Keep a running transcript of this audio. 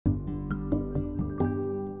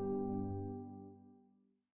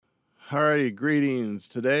Alrighty, greetings.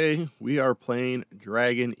 Today we are playing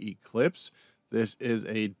Dragon Eclipse. This is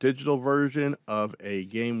a digital version of a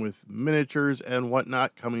game with miniatures and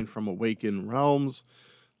whatnot coming from Awaken Realms.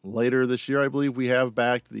 Later this year, I believe, we have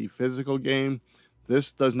back the physical game.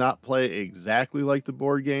 This does not play exactly like the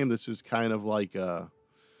board game. This is kind of like a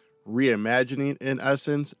reimagining in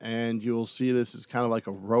essence, and you'll see this is kind of like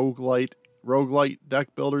a roguelite deck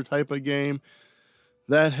builder type of game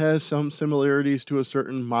that has some similarities to a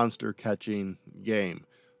certain monster catching game.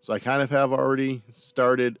 So I kind of have already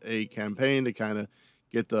started a campaign to kind of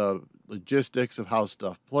get the logistics of how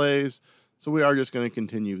stuff plays. So we are just going to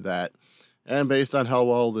continue that. And based on how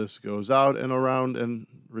well this goes out and around and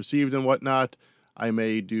received and whatnot, I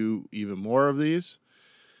may do even more of these.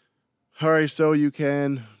 Alright, so you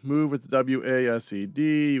can move with the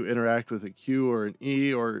WASD, you interact with a Q or an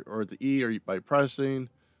E or the E or by pressing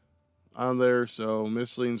on there. So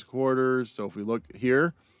Misling's Quarters. So if we look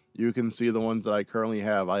here, you can see the ones that I currently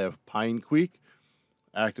have. I have Pine Creek,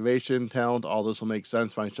 Activation, Talent. All this will make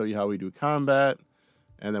sense when I show you how we do combat.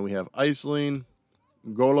 And then we have Iceling,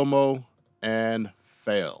 Golemo, and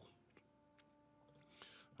Fail.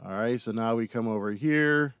 Alright, so now we come over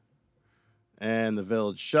here and the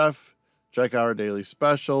Village Chef. Check our daily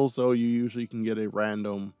special. So you usually can get a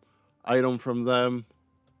random item from them.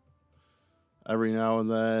 Every now and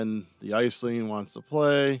then, the Iceling wants to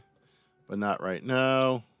play, but not right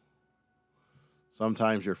now.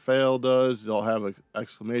 Sometimes your Fail does. They'll have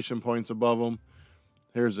exclamation points above them.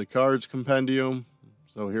 Here's the cards compendium.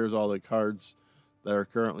 So here's all the cards that are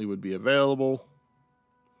currently would be available.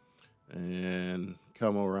 And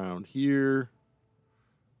come around here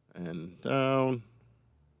and down.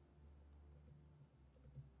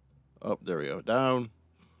 Up, there we go, down.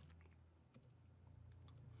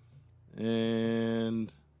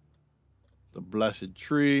 And the Blessed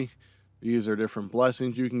Tree. These are different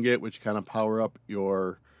blessings you can get, which kind of power up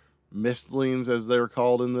your mistlings, as they're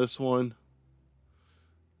called in this one.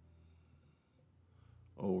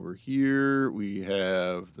 Over here, we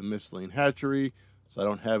have the Mistling Hatchery. So I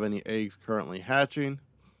don't have any eggs currently hatching.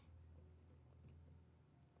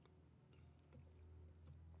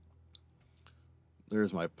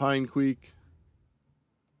 There's my Pine Creek.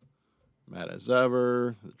 Mad as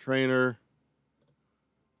ever, the trainer.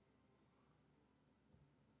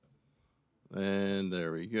 And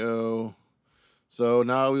there we go. So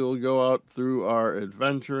now we will go out through our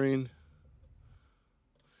adventuring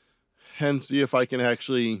and see if I can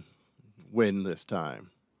actually win this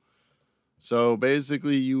time. So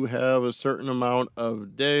basically you have a certain amount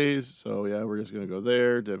of days. So yeah, we're just going to go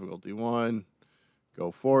there, difficulty 1, go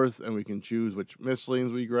forth, and we can choose which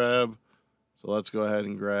mislings we grab. So let's go ahead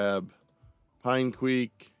and grab Pine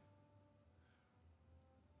Creek.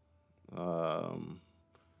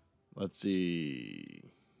 Let's see.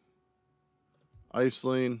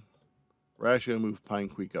 Iceling. We're actually going to move Pine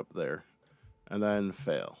Creek up there. And then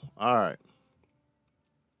Fail. Alright.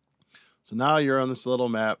 So now you're on this little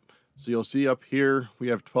map. So you'll see up here we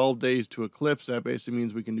have 12 days to Eclipse. That basically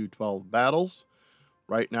means we can do 12 battles.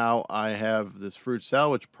 Right now I have this Fruit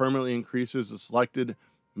Salad, which permanently increases the selected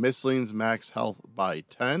misling's max health by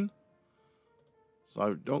 10. So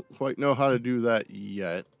I don't quite know how to do that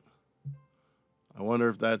yet. I wonder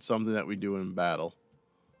if that's something that we do in battle.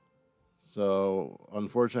 So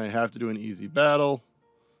unfortunately I have to do an easy battle.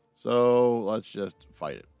 So let's just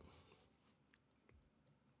fight it.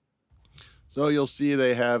 So you'll see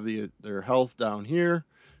they have their health down here.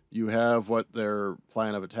 You have what their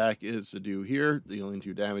plan of attack is to do here, dealing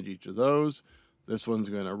 2 damage each of those. This one's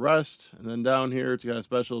going to rest. And then down here it's got a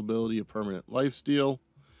special ability of permanent lifesteal.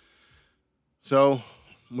 So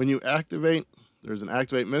when you activate, there's an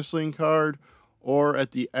activate misling card, or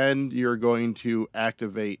at the end you're going to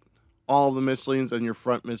activate all the mislings and your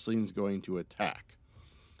front misling is going to attack.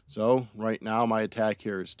 So right now my attack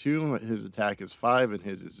here is 2, his attack is 5, and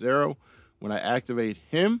his is 0. When I activate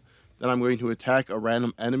him, then I'm going to attack a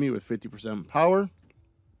random enemy with 50% power.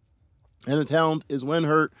 And the talent is when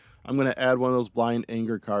hurt, I'm going to add one of those blind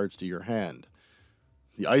anger cards to your hand.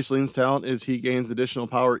 The Iceling's talent is he gains additional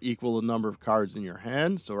power equal to the number of cards in your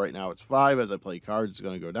hand. So right now it's 5. As I play cards, it's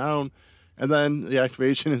going to go down. And then the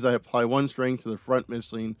activation is I apply 1 strength to the front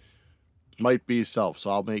misling, might be self.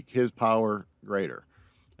 So I'll make his power greater.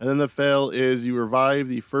 And then the Fail is you revive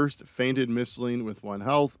the first fainted misling with 1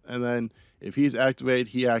 health. And then if he's activated,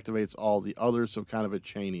 he activates all the others. So kind of a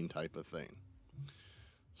chaining type of thing.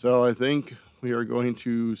 So I think we are going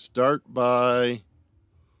to start by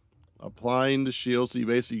applying the shield. So you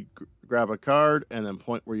basically grab a card and then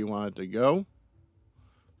point where you want it to go.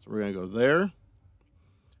 So we're going to go there.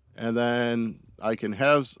 And then I can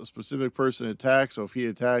have a specific person attack. So if he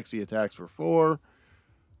attacks for 4.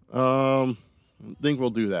 I think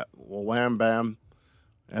we'll do that. We'll wham bam.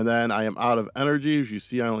 And then I am out of energy. As you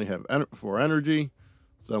see, I only have 4 energy.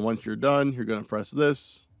 So once you're done, you're going to press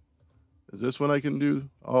this. Is this what I can do?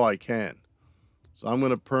 Oh, I can. So I'm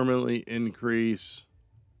going to permanently increase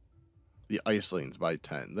the icelings by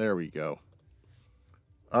 10. There we go.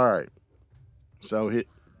 All right. So it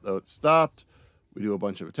stopped. We do a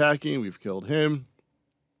bunch of attacking. We've killed him.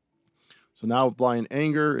 So now Blind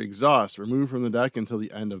Anger, Exhaust, remove from the deck until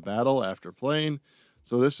the end of battle after playing.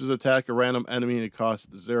 So this is attack a random enemy and it costs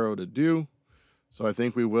 0 to do. So I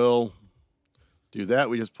think we will do that.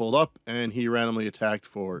 We just pulled up and he randomly attacked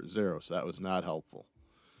for 0. So that was not helpful.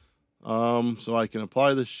 So I can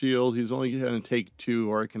apply the shield. He's only going to take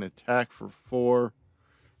 2, or I can attack for 4.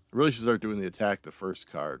 I really should start doing the attack the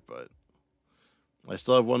first card, but I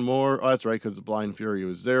still have one more. Oh, that's right, because the Blind Fury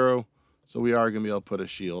was 0. So we are going to be able to put a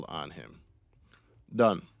shield on him.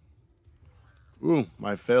 Done. Ooh,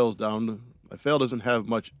 my fail's down. My fail doesn't have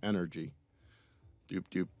much energy. Doop,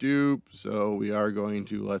 doop, doop. So we are going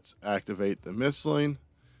to, let's activate the Mistling.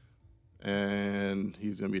 And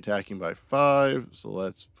he's going to be attacking by 5. So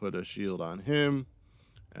let's put a shield on him.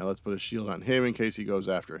 And let's put a shield on him in case he goes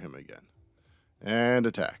after him again. And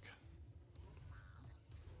attack.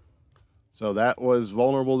 So that was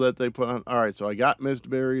vulnerable that they put on. All right, so I got Mist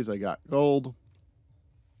Berries. I got gold.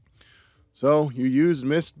 So you use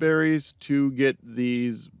Mist Berries to get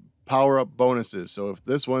these power-up bonuses. So if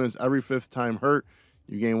this one is every 5th time hurt,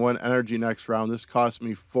 you gain 1 energy next round. This costs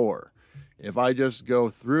me 4. If I just go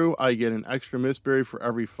through, I get an extra Mist Berry for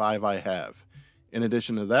every 5 I have. In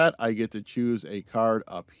addition to that, I get to choose a card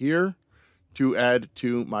up here to add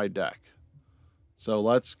to my deck. So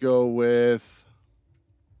let's go with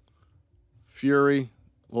Fury.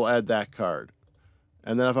 We'll add that card.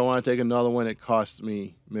 And then if I want to take another one, it costs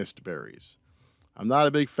me Mist Berries. I'm not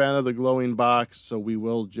a big fan of the glowing box, so we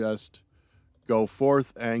will just go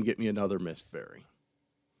forth and get me another Mist Berry.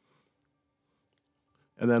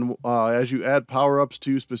 And then as you add power-ups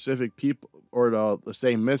to specific people or the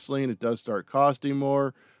same Mistling, it does start costing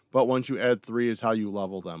more. But once you add 3 is how you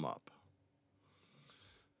level them up.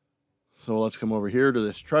 So let's come over here to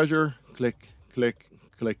this treasure. Click, click,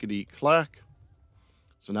 clickety-clack.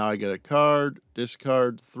 So now I get a card,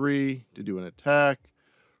 discard 3 to do an attack.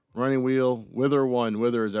 Running wheel, wither 1.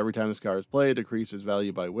 Wither is every time this card is played, decreases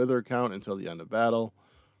value by wither count until the end of battle.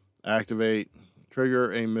 Activate,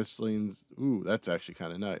 trigger a Mistling's. Ooh, that's actually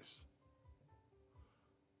kind of nice.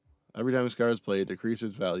 Every time this card is played,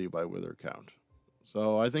 decreases value by wither count.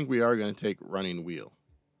 So I think we are going to take running wheel.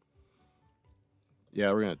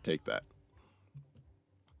 Yeah, we're going to take that.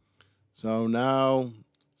 So now,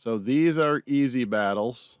 so these are easy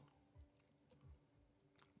battles.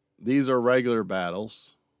 These are regular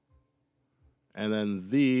battles. And then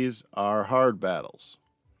these are hard battles.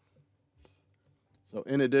 So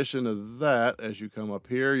in addition to that, as you come up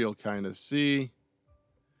here, you'll kind of see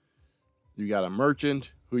you got a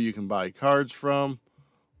merchant who you can buy cards from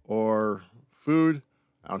or food.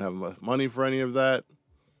 I don't have enough money for any of that.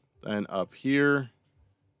 Then up here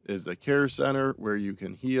is the care center where you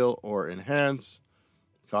can heal or enhance.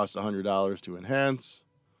 It costs $100 to enhance.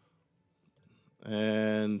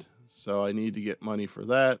 And so I need to get money for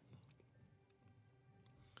that.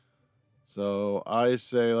 So I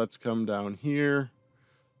say let's come down here.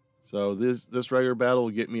 So this regular battle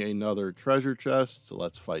will get me another treasure chest. So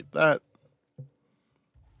let's fight that.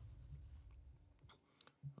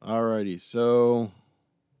 Alrighty, so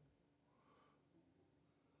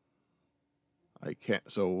I can't.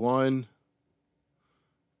 So 1,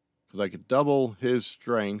 because I could double his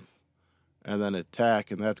strength and then attack,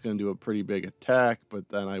 and that's going to do a pretty big attack. But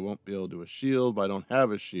then I won't be able to do a shield. But I don't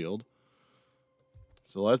have a shield.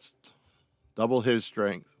 So let's double his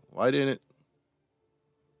strength. Why didn't it?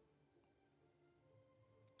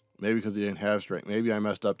 Maybe because he didn't have strength. Maybe I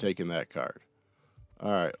messed up taking that card.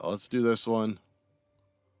 All right, let's do this one.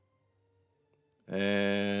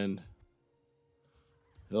 And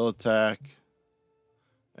he'll attack.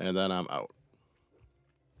 And then I'm out.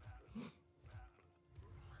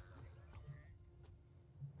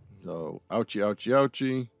 So, ouchie, ouchie,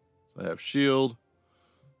 ouchie. So I have shield.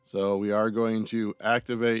 So we are going to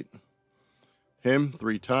activate him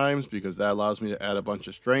 3 times because that allows me to add a bunch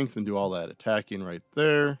of strength and do all that attacking right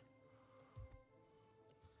there.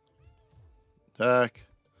 Attack.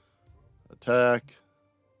 Attack.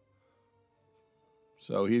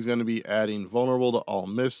 So he's going to be adding vulnerable to all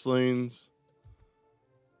Mistlings.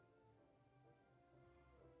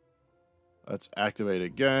 Let's activate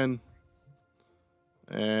again.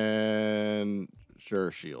 And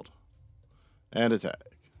Sure, shield. And attack.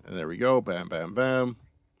 And there we go. Bam, bam, bam.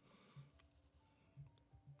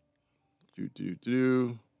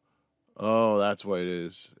 Do. Oh, that's what it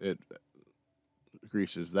is. It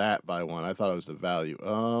increases that by 1. I thought it was the value.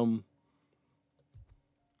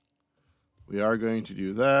 We are going to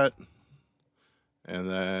do that. And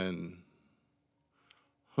then,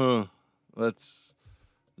 let's,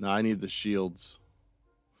 no, I need the shields.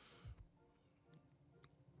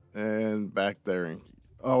 And back there.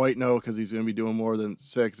 Oh, wait, no, because he's going to be doing more than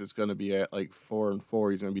 6. It's going to be at like 4 and 4.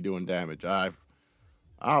 He's going to be doing damage. Ow.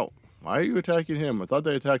 Why are you attacking him? I thought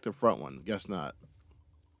they attacked the front one. Guess not.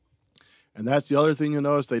 And that's the other thing you'll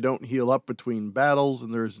notice. They don't heal up between battles.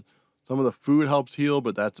 And there's some of the food helps heal,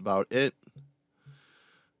 but that's about it.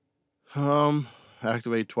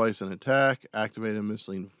 Activate twice an attack. Activate a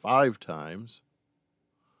missling 5 times.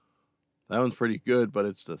 That one's pretty good, but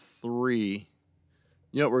it's the 3.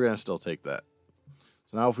 You know, we're going to still take that.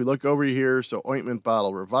 So now if we look over here, so ointment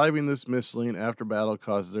bottle. Reviving this mistling after battle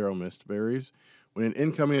costs 0 mist berries. When an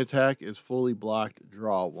incoming attack is fully blocked,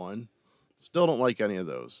 draw 1. Still don't like any of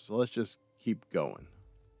those. So let's just keep going.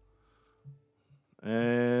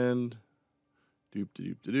 And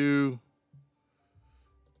doop-de-doop-de-doo.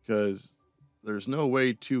 Because there's no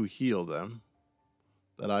way to heal them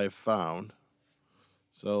that I've found.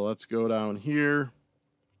 So let's go down here.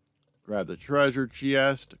 Grab the treasure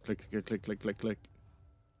chest. Click, click, click, click, click, click.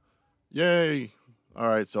 Yay!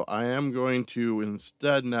 Alright, so I am going to,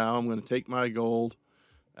 instead now, I'm going to take my gold,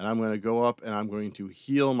 and I'm going to go up, and I'm going to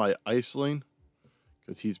heal my Iceling,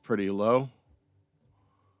 because he's pretty low.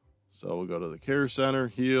 So we'll go to the care center,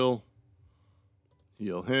 heal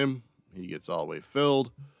him. He gets all the way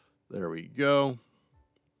filled. There we go.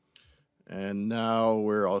 And now,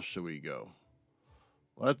 where else should we go?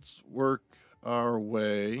 Let's work our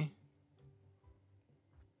way,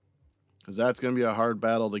 because that's going to be a hard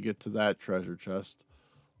battle to get to that treasure chest.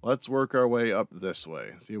 Let's work our way up this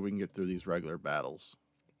way. See if we can get through these regular battles.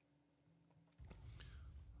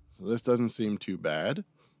 So this doesn't seem too bad.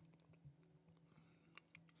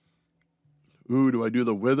 Ooh, do I do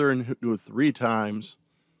the wither and do it 3 times?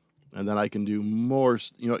 And then I can do more,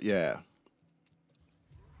 you know, yeah.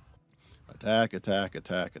 Attack, attack,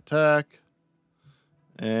 attack, attack.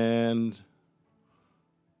 And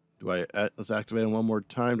let's activate him one more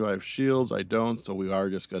time. Do I have shields? I don't, so we are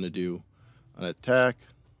just going to do an attack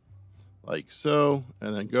like so,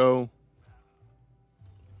 and then go.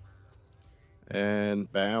 And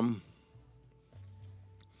bam.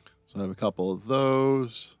 So I have a couple of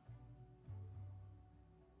those.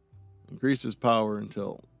 Increases power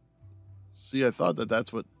until... See, I thought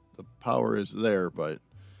that's what the power is there, but...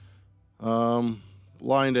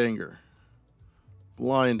 Blind Anger.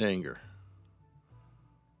 Blind Anger.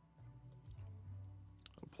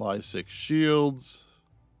 Apply 6 shields.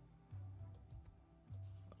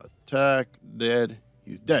 Attack. Dead.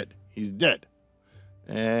 He's dead. He's dead.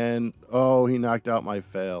 And, oh, he knocked out my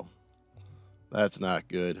fail. That's not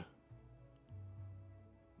good.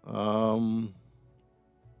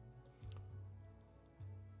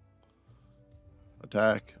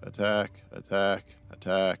 Attack, attack, attack,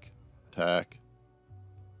 attack, attack.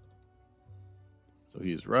 So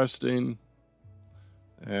he's resting.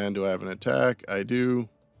 And do I have an attack? I do.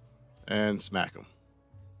 And smack him.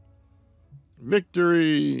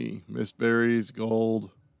 Victory! Mist berries, gold.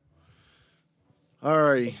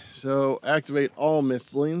 Alrighty, so activate all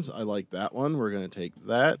mistlings. I like that one. We're going to take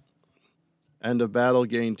that. End of battle,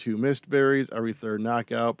 gain 2 mist berries. Every third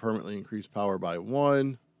knockout, permanently increase power by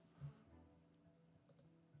 1.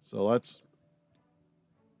 So let's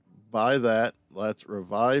buy that. Let's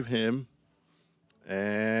revive him.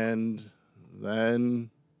 And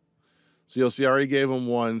then... So you'll see I already gave him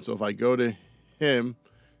 1. So if I go to him,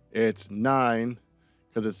 it's 9.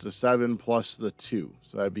 Because it's the 7 plus the 2.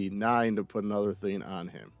 So that'd be 9 to put another thing on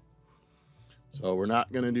him. So we're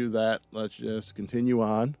not going to do that. Let's just continue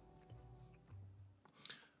on.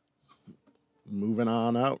 Moving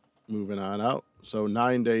on out. Moving on out. So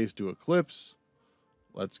 9 days to Eclipse.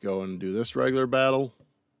 Let's go and do this regular battle.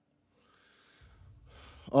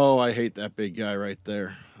 Oh, I hate that big guy right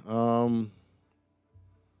there. I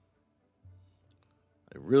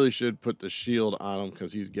really should put the shield on him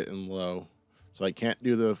because he's getting low. So I can't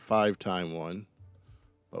do the 5-time one.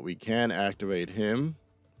 But we can activate him.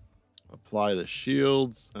 Apply the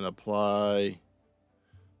shields and apply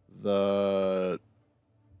the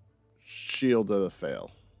shield to the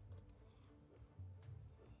fail.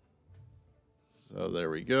 So there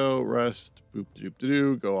we go. Rest. Boop doop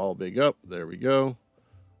doo. Go all big up. There we go.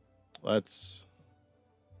 Let's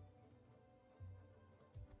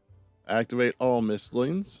activate all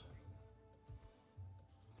mistlings.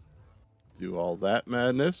 do all that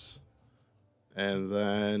madness. And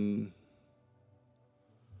then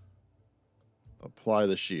apply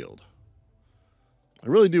the shield. I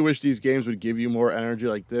really do wish these games would give you more energy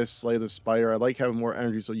like this, Slay the Spire. I like having more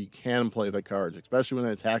energy so you can play the cards, especially when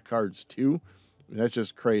they attack cards too. I mean, that's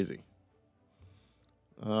just crazy.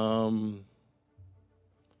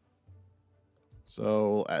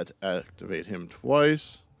 So activate him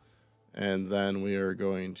twice, and then we are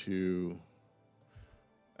going to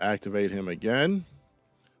activate him again.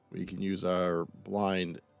 We can use our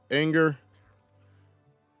Blind Anger.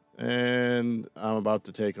 And I'm about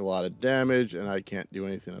to take a lot of damage, and I can't do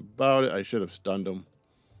anything about it. I should have stunned him.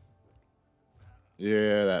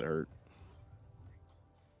 Yeah, that hurt.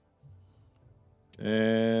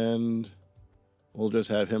 And we'll just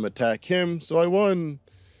have him attack him, so I won.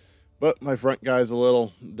 But my front guy's a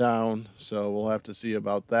little down, so we'll have to see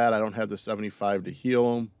about that. I don't have the 75 to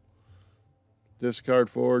heal him.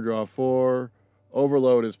 Discard 4, draw 4.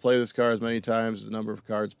 Overload is play this card as many times as the number of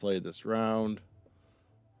cards played this round.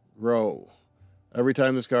 Grow. Every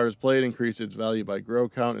time this card is played, increase its value by grow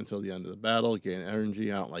count until the end of the battle. Gain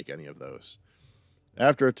energy. I don't like any of those.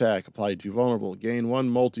 After attack, apply to vulnerable. Gain 1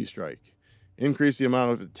 multi-strike. Increase the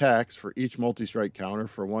amount of attacks for each multi-strike counter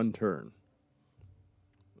for 1 turn.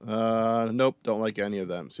 Nope, don't like any of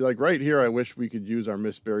them. See, like right here, I wish we could use our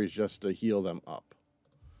Mist Berries just to heal them up.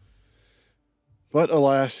 But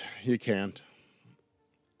alas, you can't.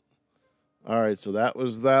 Alright, so that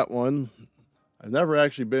was that one. I've never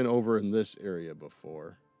actually been over in this area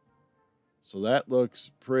before. So that looks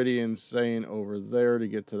pretty insane over there to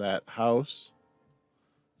get to that house.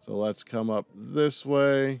 So let's come up this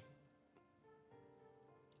way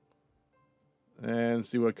and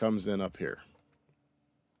see what comes in up here.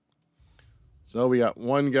 So we got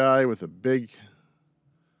one guy with a big...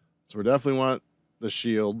 So we definitely want the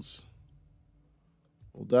shields.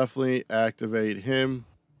 We'll definitely activate him.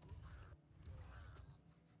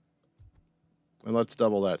 And let's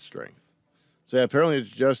double that strength. So yeah, apparently it's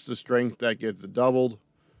just the strength that gets doubled.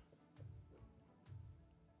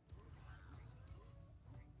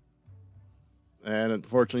 And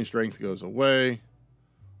unfortunately, strength goes away.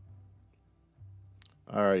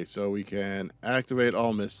 Alright, so we can activate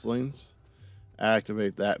all mistlings.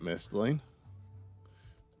 Activate that mistling.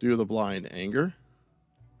 Do the Blind Anger.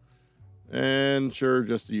 And sure,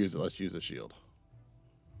 just to use it, let's use a shield.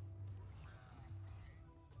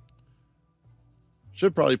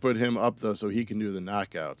 Should probably put him up, though, so he can do the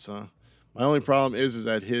knockouts, huh? My only problem is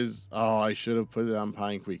that his... Oh, I should have put it on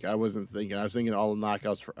Pine Creek. I wasn't thinking. I was thinking all the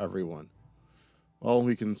knockouts for everyone. Well,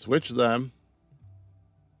 we can switch them.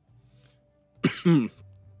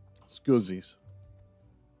 Scoozies.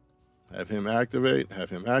 Have him activate,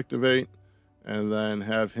 and then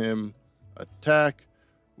have him attack,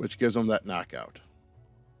 which gives him that knockout.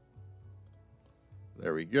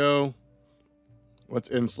 There we go. What's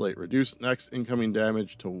Insulate? Reduce next incoming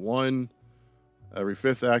damage to 1. Every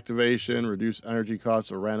 5th activation, reduce energy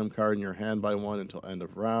costs of a random card in your hand by 1 until end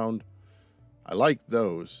of round. I like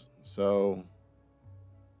those. So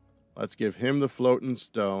let's give him the Floating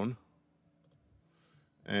Stone.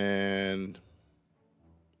 And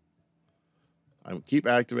I keep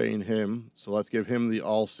activating him, so let's give him the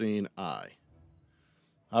All-Seeing Eye.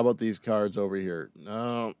 How about these cards over here?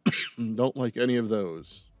 No, don't like any of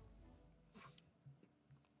those.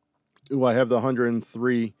 Ooh, I have the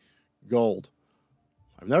 103 gold.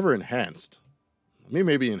 I've never enhanced. Let me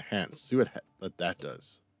maybe enhance. See what that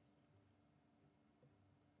does.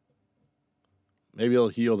 Maybe it'll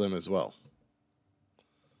heal them as well.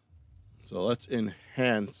 So let's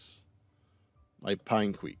enhance my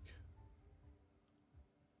Pine Creek.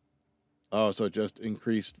 Oh, so it just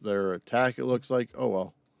increased their attack, it looks like. Oh,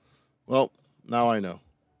 well. Well, now I know.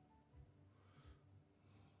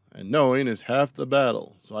 And knowing is half the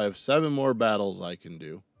battle. So I have 7 more battles I can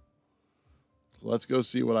do. So let's go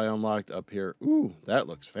see what I unlocked up here. Ooh, that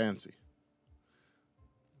looks fancy.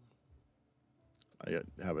 I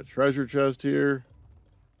have a treasure chest here.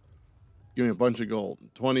 Give me a bunch of gold.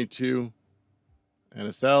 22. And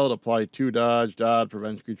a salad. Apply 2 dodge. Dodge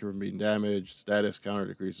prevents creature from being damaged. Status counter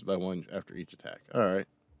decreases by 1 after each attack. Alright.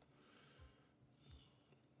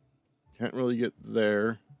 Can't really get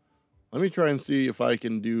there. Let me try and see if I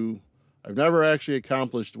can do... I've never actually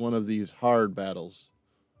accomplished one of these hard battles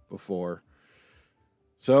before.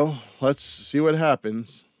 So, let's see what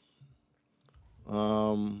happens.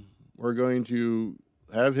 We're going to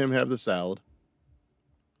have him have the salad.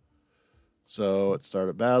 So, let's start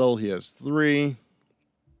a battle. He has 3.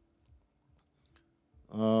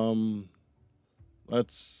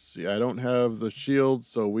 Let's see. I don't have the shield,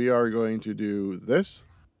 so we are going to do this.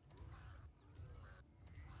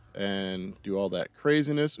 and do all that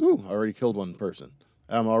craziness. Ooh, I already killed one person.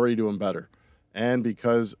 I'm already doing better. And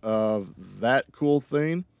because of that cool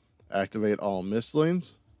thing, activate all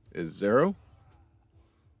mistlings is 0.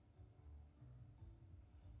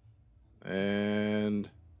 And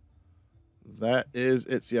that is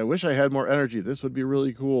it. See, I wish I had more energy. This would be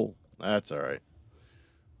really cool. That's all right.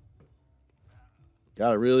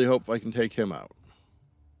 Gotta really hope I can take him out.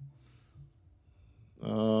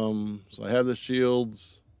 So I have the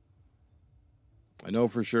shields. I know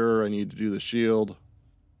for sure I need to do the shield.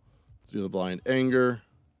 Let's do the blind anger.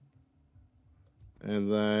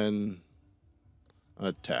 And then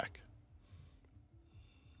attack.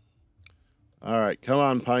 All right, come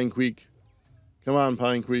on, Pine Creek. Come on,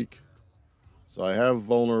 Pine Creek. So I have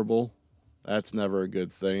vulnerable. That's never a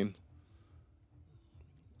good thing.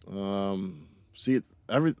 See,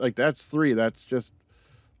 that's 3. That's just,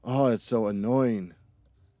 oh, it's so annoying.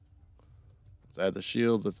 Let's add the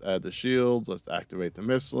shields. Let's add the shields. Let's activate the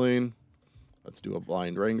missling. Let's do a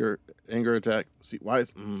blind anger attack. See, why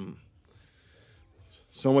is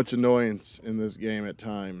so much annoyance in this game at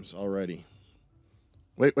times already.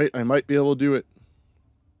 Wait, I might be able to do it.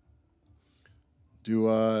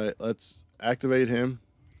 Let's activate him.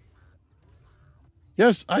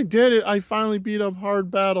 Yes, I did it. I finally beat up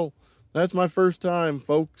hard battle. That's my first time,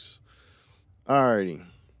 folks. Alrighty.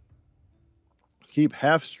 Keep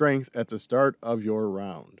half strength at the start of your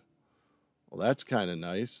round. Well, that's kind of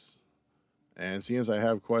nice. And seeing as I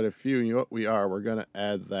have quite a few, you know what we're going to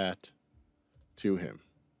add that to him.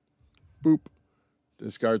 Boop.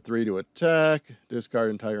 Discard 3 to attack. Discard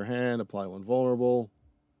entire hand. Apply 1 vulnerable.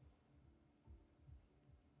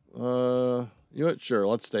 You know what? Sure,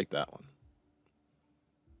 let's take that one.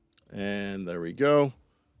 And there we go.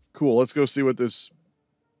 Cool. Let's go see what this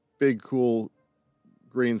big, cool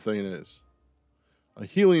green thing is. A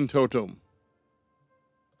healing totem.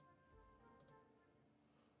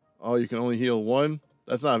 Oh, you can only heal 1?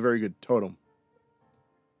 That's not a very good totem.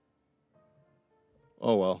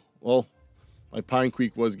 Oh, well. Well, my Pine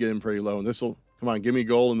Creek was getting pretty low. And this'll, come on, give me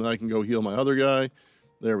gold, and then I can go heal my other guy.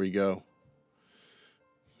 There we go.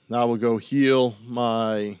 Now we'll go heal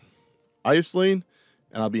my Iceling,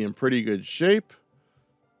 and I'll be in pretty good shape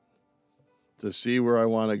to see where I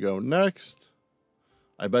want to go next.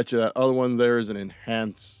 I bet you that other one there is an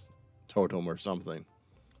enhanced totem or something.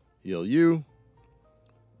 Heal you.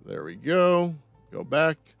 There we go. Go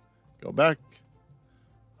back. Go back.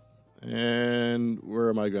 And where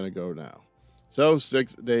am I going to go now? So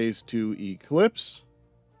 6 days to Eclipse.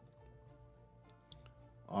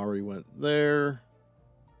 Already went there.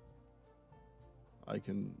 I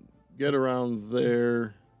can get around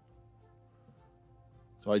there.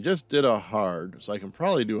 So I just did a hard. So I can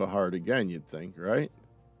probably do a hard again, you'd think, right?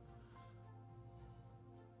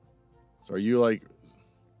 So are you like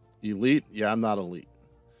elite? Yeah, I'm not elite.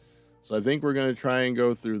 So I think we're going to try and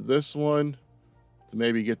go through this one to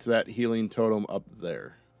maybe get to that healing totem up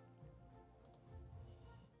there.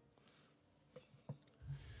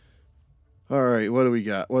 All right, what do we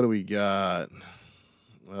got? What do we got?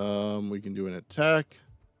 We can do an attack.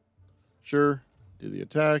 Sure, do the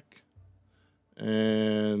attack.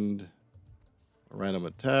 And a random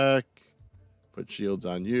attack. Put shields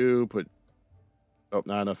on you. Oh,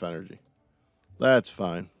 not enough energy. That's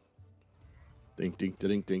fine. Dink, dink,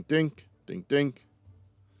 dink, dink, dink, dink, dink.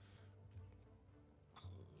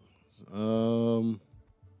 Do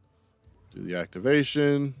the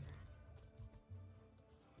activation.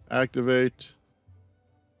 Activate.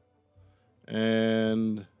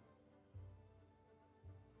 And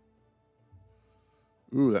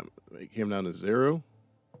ooh, that came down to 0.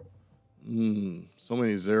 So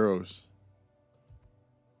many zeros.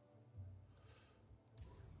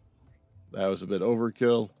 That was a bit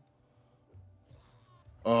overkill.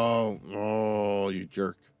 Oh, you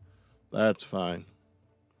jerk. That's fine.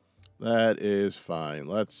 That is fine.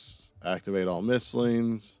 Let's activate all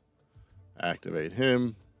mistlings. Activate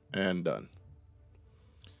him. And done.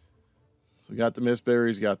 So we got the mist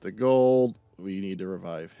berries, got the gold. We need to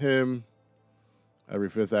revive him. Every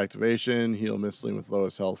 5th activation, heal mistling with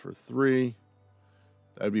lowest health for 3.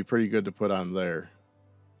 That'd be pretty good to put on there.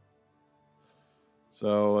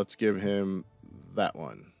 So let's give him that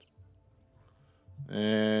one.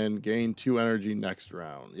 And gain 2 energy next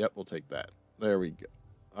round. Yep, we'll take that. There we go.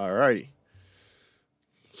 Alrighty.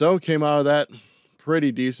 So came out of that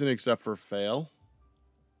pretty decent except for fail.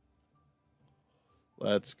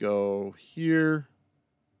 Let's go here.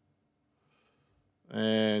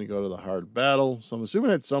 And go to the hard battle. So I'm assuming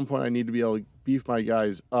at some point I need to be able to beef my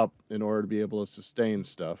guys up in order to be able to sustain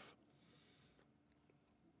stuff.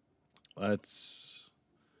 Let's...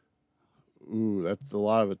 Ooh, that's a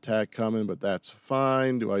lot of attack coming, but that's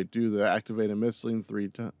fine. Do I do the activated missling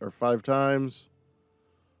 5 times?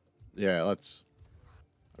 Yeah, let's.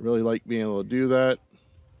 I really like being able to do that.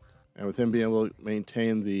 And with him being able to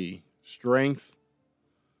maintain the strength,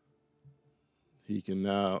 we can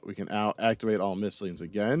now activate all misslings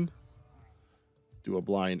again. Do a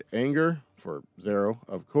blind anger for 0,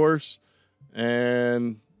 of course,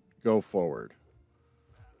 and go forward.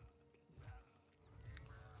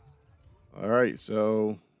 Alright,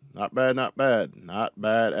 so not bad, not bad. Not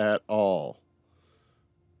bad at all.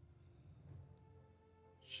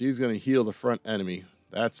 She's going to heal the front enemy.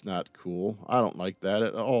 That's not cool. I don't like that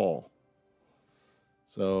at all.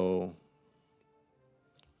 So,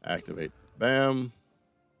 activate. Bam.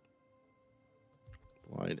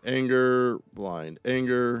 Blind anger, blind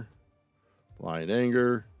anger, blind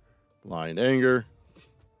anger, blind anger.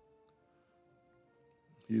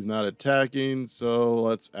 He's not attacking, so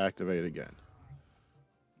let's activate again.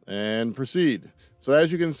 And proceed. So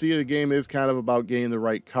as you can see, the game is kind of about getting the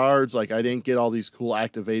right cards. Like, I didn't get all these cool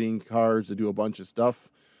activating cards to do a bunch of stuff.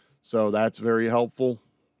 So that's very helpful.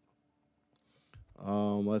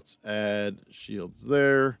 Let's add shields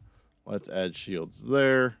there. Let's add shields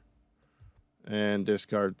there. And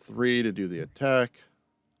discard 3 to do the attack.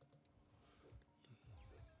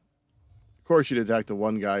 Of course you'd attack the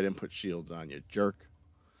one guy and put shields on you, jerk.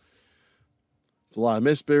 It's a lot of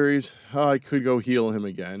mistberries. Oh, I could go heal him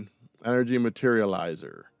again. Energy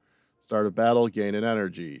Materializer. Start a battle, gain an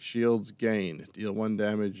energy. Shields gain. Deal 1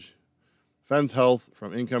 damage. Defends health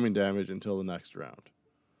from incoming damage until the next round.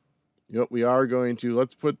 Yep, we are going to...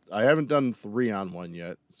 Let's put... I haven't done 3 on one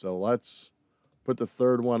yet, so let's put the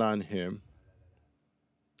 3rd one on him.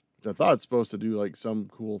 Which I thought it's supposed to do like some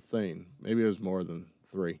cool thing. Maybe it was more than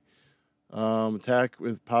 3. Attack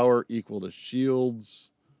with power equal to shields.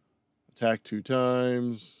 Attack 2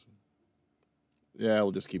 times. Yeah,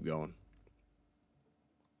 we'll just keep going.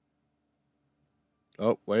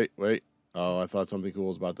 Oh, wait. Oh, I thought something cool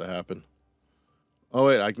was about to happen. Oh,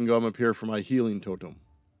 wait, I can go up here for my healing totem.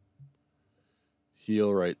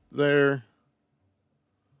 Heal right there.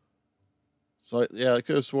 So, yeah, I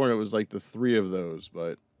could have sworn it was like the 3 of those,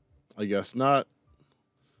 but I guess not.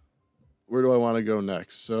 Where do I want to go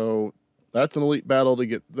next? So, that's an elite battle to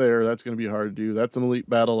get there. That's going to be hard to do. That's an elite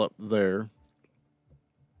battle up there.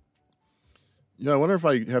 You know, I wonder if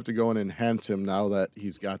I have to go and enhance him now that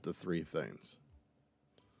he's got the 3 things.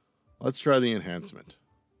 Let's try the enhancement.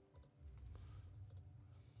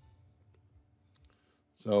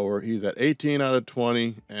 So he's at 18 out of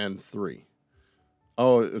 20 and 3.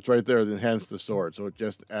 Oh, it's right there. Enhance the sword. So it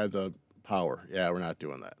just adds a power. Yeah, we're not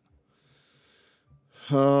doing that.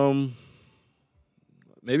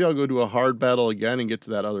 Maybe I'll go do a hard battle again and get to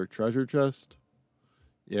that other treasure chest.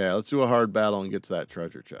 Yeah, let's do a hard battle and get to that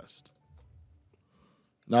treasure chest.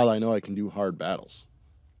 Now that I know I can do hard battles.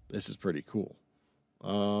 This is pretty cool.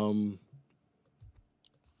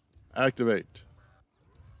 Activate.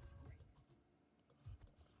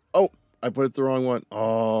 Oh, I put the wrong one.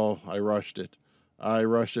 Oh, I rushed it.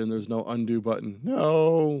 And there's no undo button.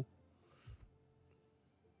 No.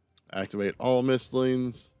 Activate all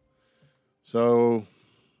mistlings. So,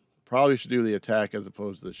 probably should do the attack as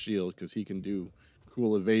opposed to the shield because he can do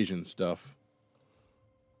cool evasion stuff.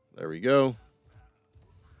 There we go.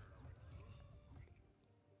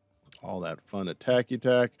 All that fun attack.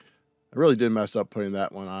 I really did mess up putting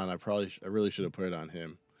that one on. I really should have put it on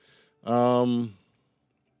him.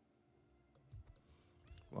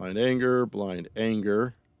 Blind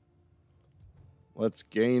anger. Let's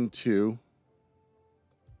gain 2.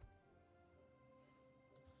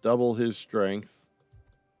 Double his strength.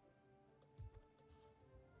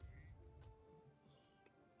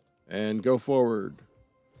 And go forward.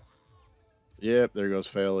 Yep, there goes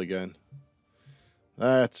fail again.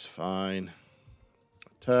 That's fine.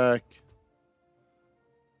 Attack.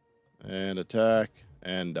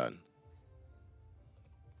 And done.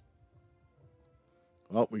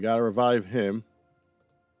 Well, we got to revive him.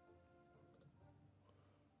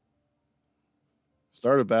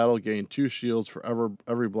 Start a battle, gain 2 shields for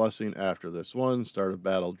every blessing after this one. Start a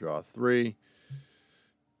battle, draw 3.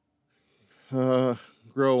 Grow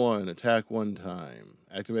 1, attack 1 time.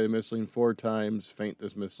 Activate a missling 4 times, faint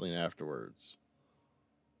this missling afterwards.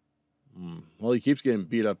 Well, he keeps getting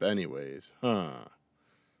beat up anyways. Huh.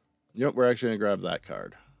 You know, we're actually going to grab that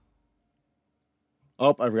card.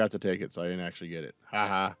 Oh, I forgot to take it, so I didn't actually get it.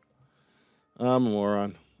 Haha. I'm a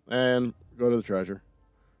moron. And go to the treasure.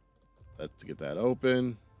 Let's get that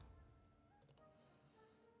open.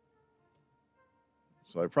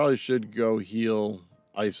 So I probably should go heal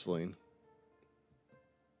Iceling.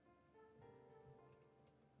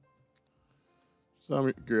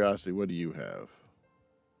 Some curiosity, what do you have?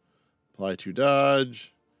 Apply 2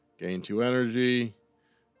 dodge, gain 2 energy,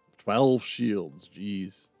 12 shields. Jeez,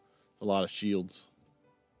 that's a lot of shields.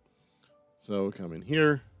 So come in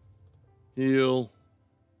here, heal.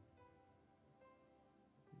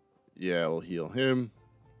 Yeah, we'll heal him.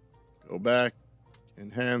 Go back,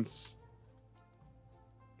 enhance.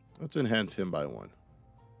 Let's enhance him by 1.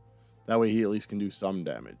 That way he at least can do some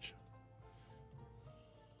damage.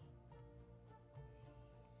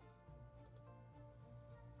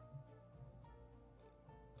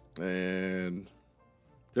 And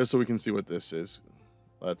just so we can see what this is,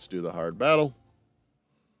 let's do the hard battle.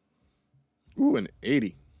 Ooh, an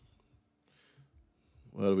 80.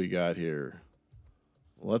 What do we got here?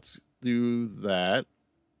 Let's do that.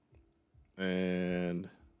 And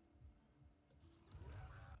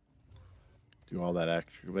do all that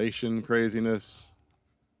activation craziness.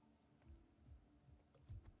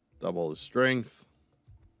 Double his strength.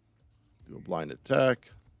 Do a blind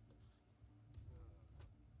attack.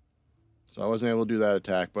 So I wasn't able to do that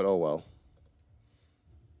attack, but oh well.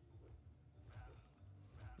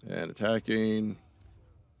 And attacking.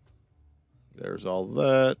 There's all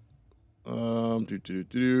that. We're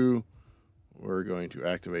going to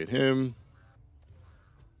activate him.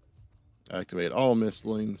 Activate all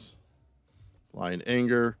mistlings. Blind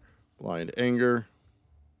anger. Blind anger.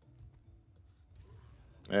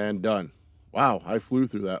 And done. Wow, I flew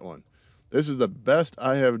through that one. This is the best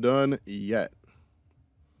I have done yet.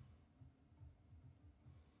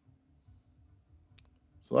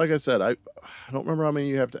 So like I said, I don't remember how many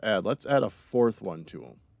you have to add. Let's add a 4th one to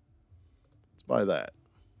them. Let's buy that.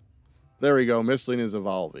 There we go. Mistling is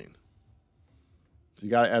evolving. So you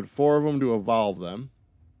got to add 4 of them to evolve them.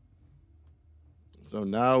 So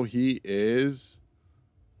now he is...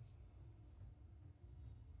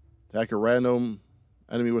 Attack a random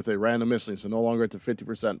enemy with a random mistling, so no longer at the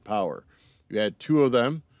 50% power. You add 2 of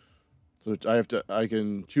them. So I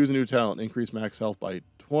can choose a new talent. Increase max health by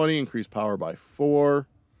 20, increase power by 4.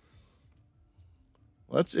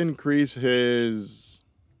 Let's increase his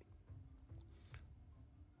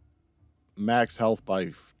max health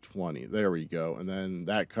by 20. There we go. And then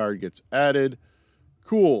that card gets added.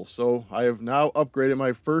 Cool. So I have now upgraded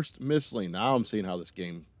my first mistling. Now I'm seeing how this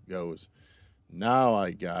game goes. Now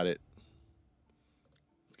I got it.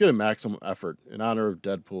 Let's get a maximum effort in honor of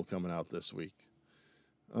Deadpool coming out this week.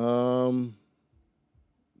 There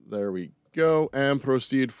we go. And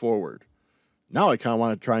proceed forward. Now I kind of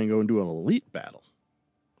want to try and go and do an elite battle.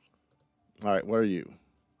 All right, what are you?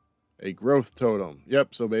 A growth totem.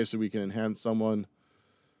 Yep, so basically we can enhance someone.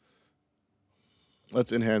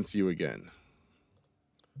 Let's enhance you again.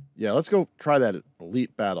 Yeah, let's go try that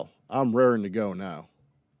elite battle. I'm raring to go now.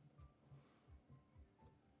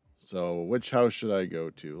 So which house should I go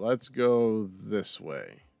to? Let's go this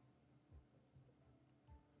way.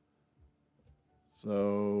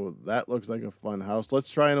 So that looks like a fun house. Let's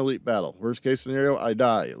try an elite battle. Worst case scenario, I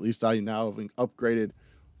die. At least I now have upgraded.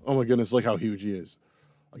 Oh my goodness, look how huge he is.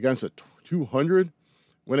 Against a 200,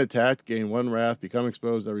 when attacked, gain 1 wrath, become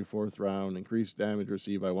exposed every 4th round, increase damage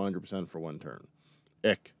received by 100% for 1 turn.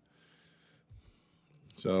 Ick.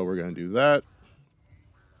 So we're going to do that.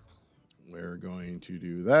 We're going to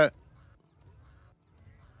do that.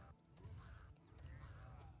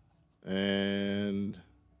 And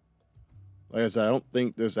like I said, I don't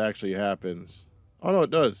think this actually happens. Oh no, it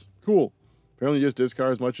does. Cool. Apparently just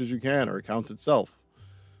discard as much as you can, or it counts itself.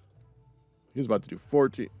 He's about to do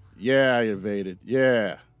 14. Yeah, I evaded.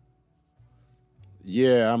 Yeah.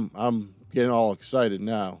 Yeah, I'm getting all excited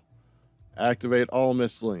now. Activate all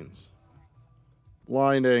mistlings.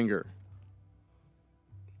 Blind anger.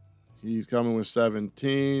 He's coming with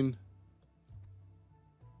 17.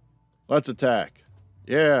 Let's attack.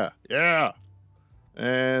 Yeah, yeah.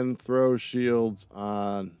 And throw shields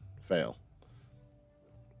on fail.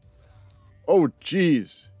 Oh,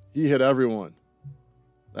 jeez. He hit everyone.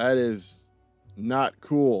 That is not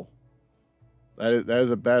cool. That is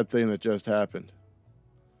a bad thing that just happened.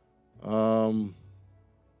 Let's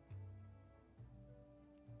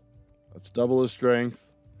double his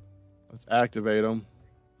strength. Let's activate him.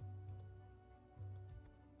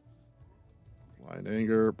 Blind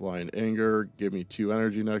anger, blind anger. Give me 2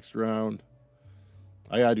 energy next round.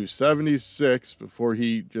 I gotta do 76 before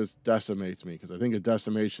he just decimates me, because I think a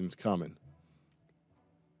decimation's coming.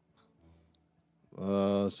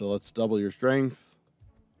 So let's double your strength.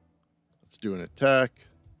 Let's do an attack.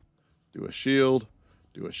 Do a shield.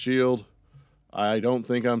 Do a shield. I don't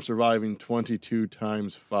think I'm surviving 22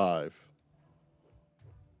 times 5.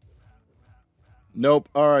 Nope.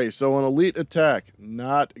 All right, so an elite attack.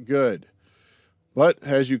 Not good. But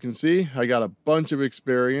as you can see, I got a bunch of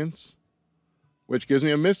experience, which gives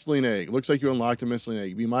me a mistling egg. Looks like you unlocked a mistling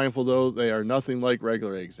egg. Be mindful, though, they are nothing like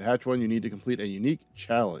regular eggs. To hatch one, you need to complete a unique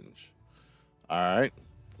challenge. All right.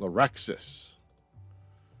 Lorexis.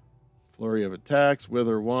 Flurry of attacks.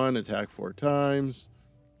 Wither 1. Attack 4 times.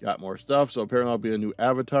 Got more stuff, so apparently I'll be a new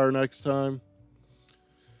avatar next time.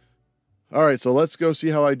 All right, so let's go see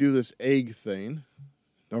how I do this egg thing.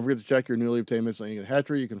 Don't forget to check your newly obtained mistling egg in the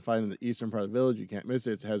hatchery. You can find it in the eastern part of the village. You can't miss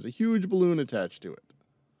it. It has a huge balloon attached to it.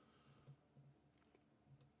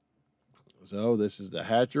 So this is the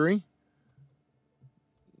hatchery.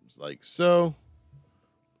 It's like so.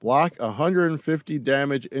 Block 150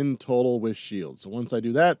 damage in total with shield. So once I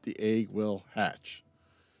do that, the egg will hatch.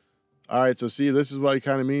 All right, so see, this is what I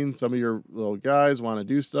kind of mean. Some of your little guys want to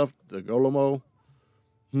do stuff. The Golemo.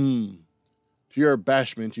 To your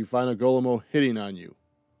abashment, you find a Golemo hitting on you.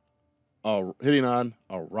 Hitting on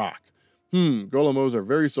a rock. Golemos are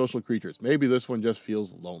very social creatures. Maybe this one just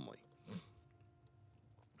feels lonely.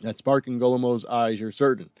 That spark in Golemo's eyes, you're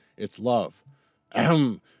certain. It's love.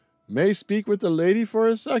 May speak with the lady for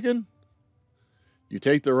a second? You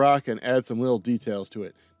take the rock and add some little details to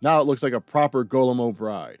it. Now it looks like a proper Golemo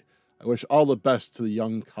bride. I wish all the best to the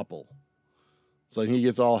young couple. So he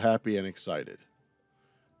gets all happy and excited.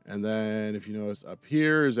 And then if you notice up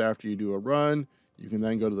here is after you do a run, you can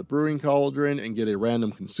then go to the brewing cauldron and get a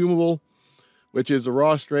random consumable, which is a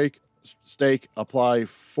raw steak. Apply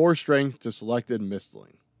 4 strength to selected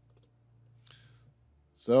mistling.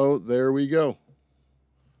 So there we go.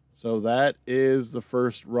 So that is the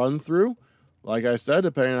first run through. Like I said,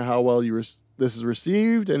 depending on how well this is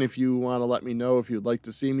received, and if you want to let me know if you'd like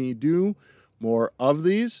to see me do more of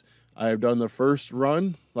these, I have done the first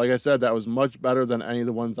run. Like I said, that was much better than any of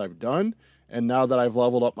the ones I've done. And now that I've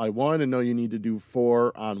leveled up my 1 and know you need to do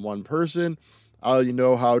 4 on one person, I'll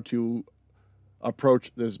know how to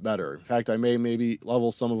approach this better. In fact, I may maybe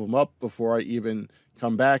level some of them up before I even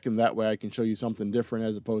come back, and that way I can show you something different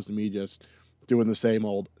as opposed to me just doing the same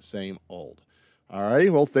old, same old. All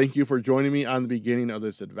right, well, thank you for joining me on the beginning of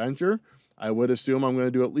this adventure. I would assume I'm going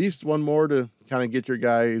to do at least one more to kind of get your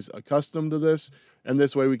guys accustomed to this, and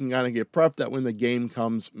this way we can kind of get prepped that when the game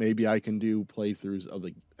comes, maybe I can do playthroughs of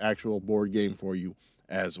the actual board game for you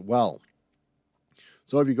as well.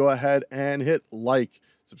 So if you go ahead and hit like,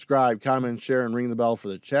 subscribe, comment, share, and ring the bell for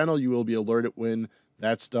the channel, you will be alerted when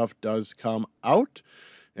that stuff does come out.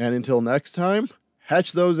 And until next time,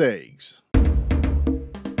 hatch those eggs.